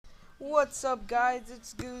What's up, guys?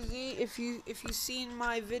 It's Goozy. If you seen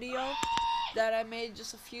my video that I made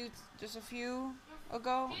just a few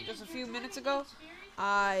minutes ago,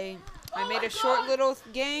 I made a short little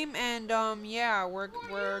game, and yeah,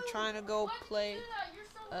 we're trying to go play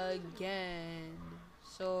again.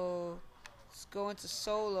 So let's go into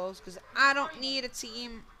solos because I don't need a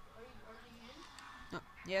team. No,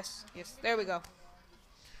 yes, there we go.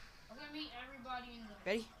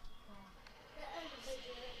 Ready?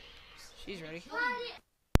 She's ready.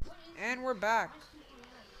 And we're back.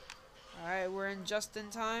 Alright, we're in just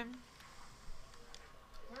in time.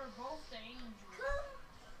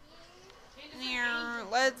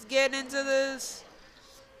 Let's get into this.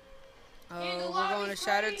 We're going to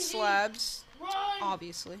Shattered Slabs,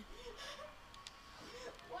 obviously.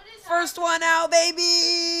 First one out, baby!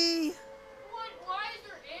 Why is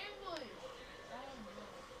there ambush?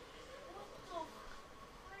 What the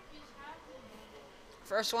frick is happening?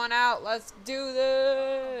 First one out, let's do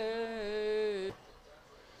this.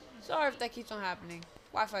 Sorry if that keeps on happening.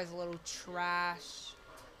 Wi-Fi's a little trash.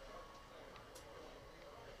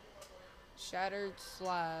 Shattered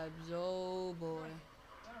Slabs, oh boy.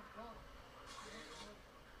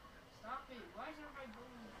 Stop it. Why is everybody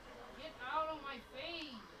going? Get out of my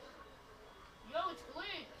face. Yo, it's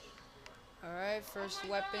glitch. Alright, first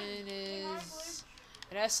weapon is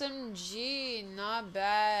an SMG, not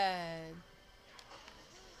bad.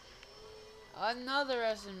 Another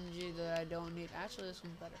SMG that I don't need. Actually, this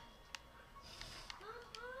one's better.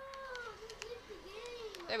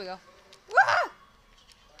 There we go. Wah!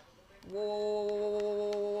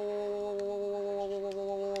 Whoa.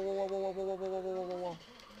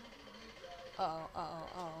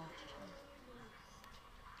 Uh-oh.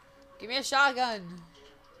 Give me a shotgun.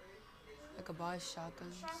 I could buy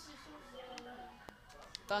shotguns.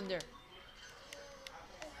 Thunder.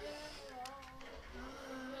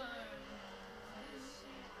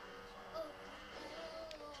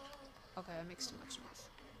 Okay, that makes too much noise.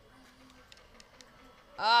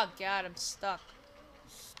 Oh god, I'm stuck.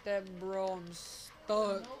 Step bro, I'm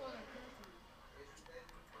stuck.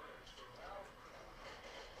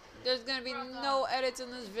 There's gonna be no edits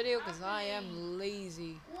in this video because I am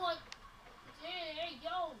lazy. What? Hey,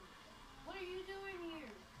 yo. What are you doing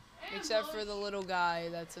here? Except for the little guy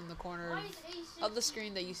that's in the corner of the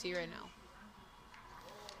screen that you see right now.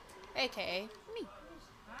 AKA me.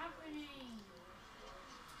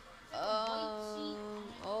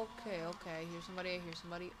 Okay. Here's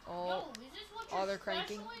somebody. Oh, they're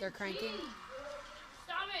cranking. They're cranking.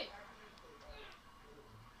 Stop it.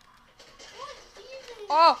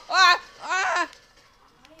 Oh,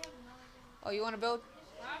 Oh, you want to build?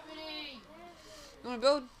 You want to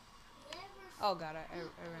build? Oh god, I ran out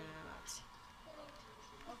of mats.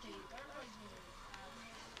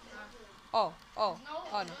 Oh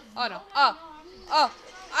no.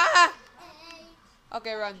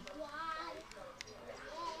 Okay, run.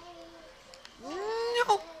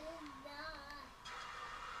 No.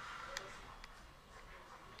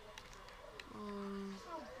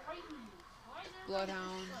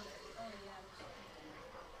 Bloodhound.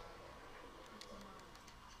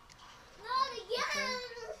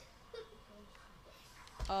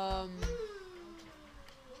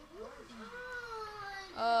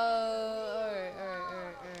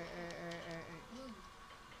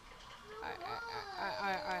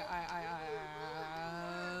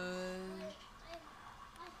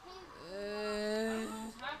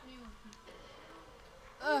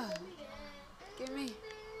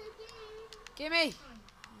 Gimme!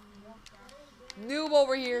 Noob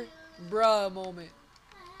over here. Bruh moment.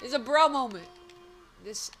 It's a bruh moment.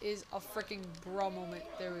 This is a freaking bruh moment.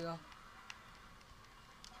 There we go.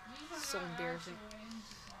 So embarrassing.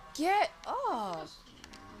 Get up!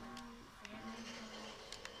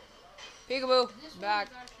 Peekaboo. Back.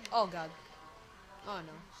 Oh god. Oh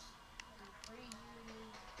no.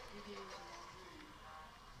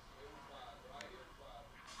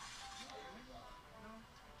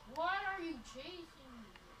 What are you chasing?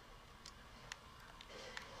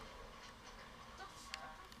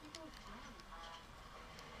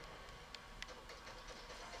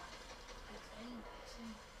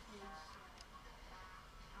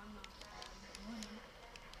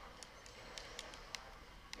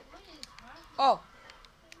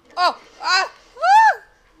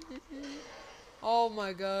 Oh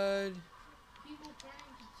my god.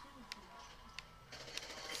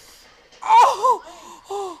 Oh.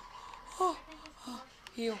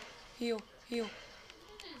 Heal. Give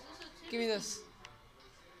me this.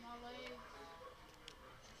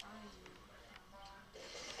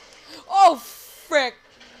 Oh frick.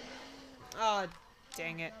 Oh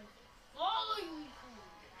dang it.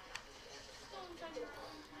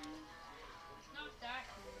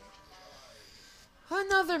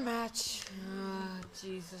 another match.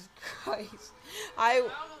 Jesus Christ. I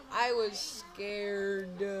was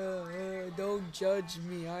scared. Don't judge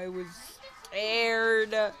me. I was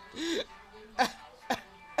scared.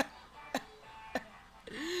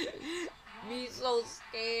 Me so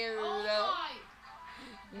scared.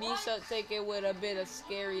 Me so take it with a bit of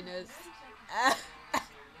scariness.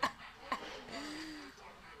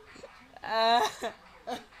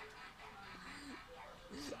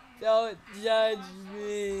 Don't judge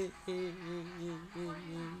me.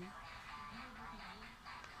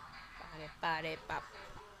 I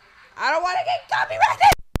don't want to get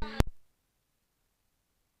copyrighted.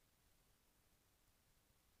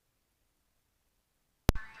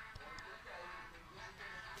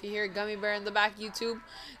 If you hear a gummy bear in the back, YouTube,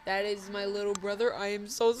 that is my little brother. I am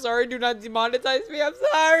so sorry. Do not demonetize me. I'm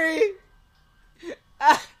sorry.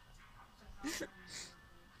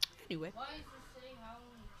 Anyway.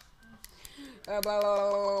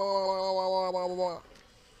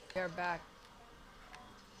 They're back.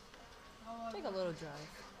 Take a little drive.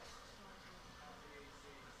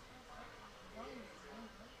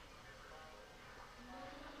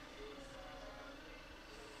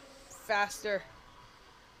 Faster.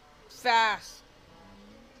 Fast.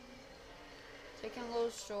 Taking a little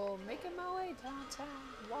stroll, making my way downtown,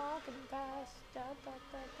 walking fast. Da, da,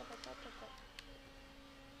 da, da, da, da, da.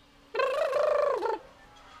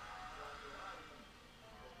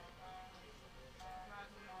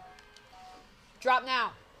 Drop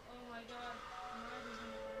now. Oh my god.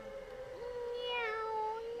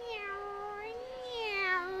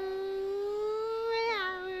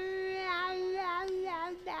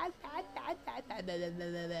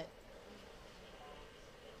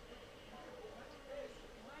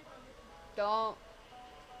 Don't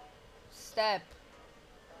step.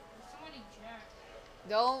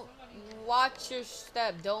 Don't watch your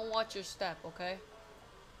step. Don't watch your step, okay?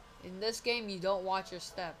 In this game, you don't watch your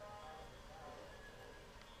step.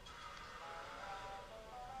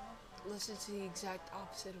 Listen to the exact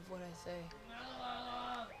opposite of what I say.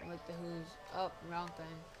 Like the who's up, wrong thing.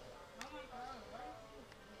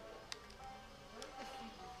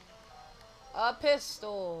 A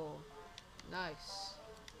pistol. Nice.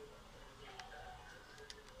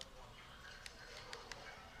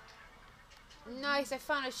 Nice, I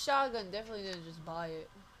found a shotgun. Definitely didn't just buy it.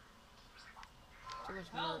 Too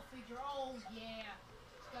much money. Oh yeah.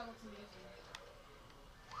 Skeleton.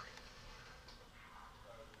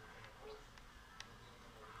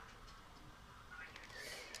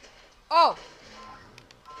 Oh!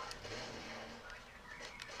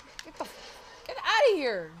 Get out of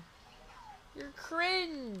here! You're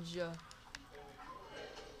cringe.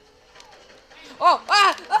 Oh!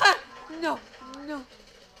 Ah! Ah! No! No!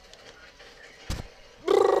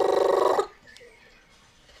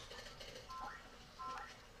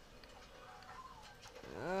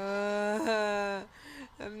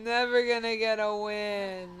 I'm never gonna get a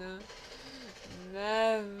win. It's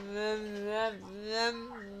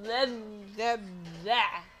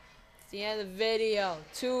the end of the video.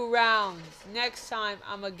 2 rounds. Next time,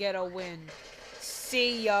 I'ma get a win.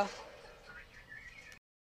 See ya.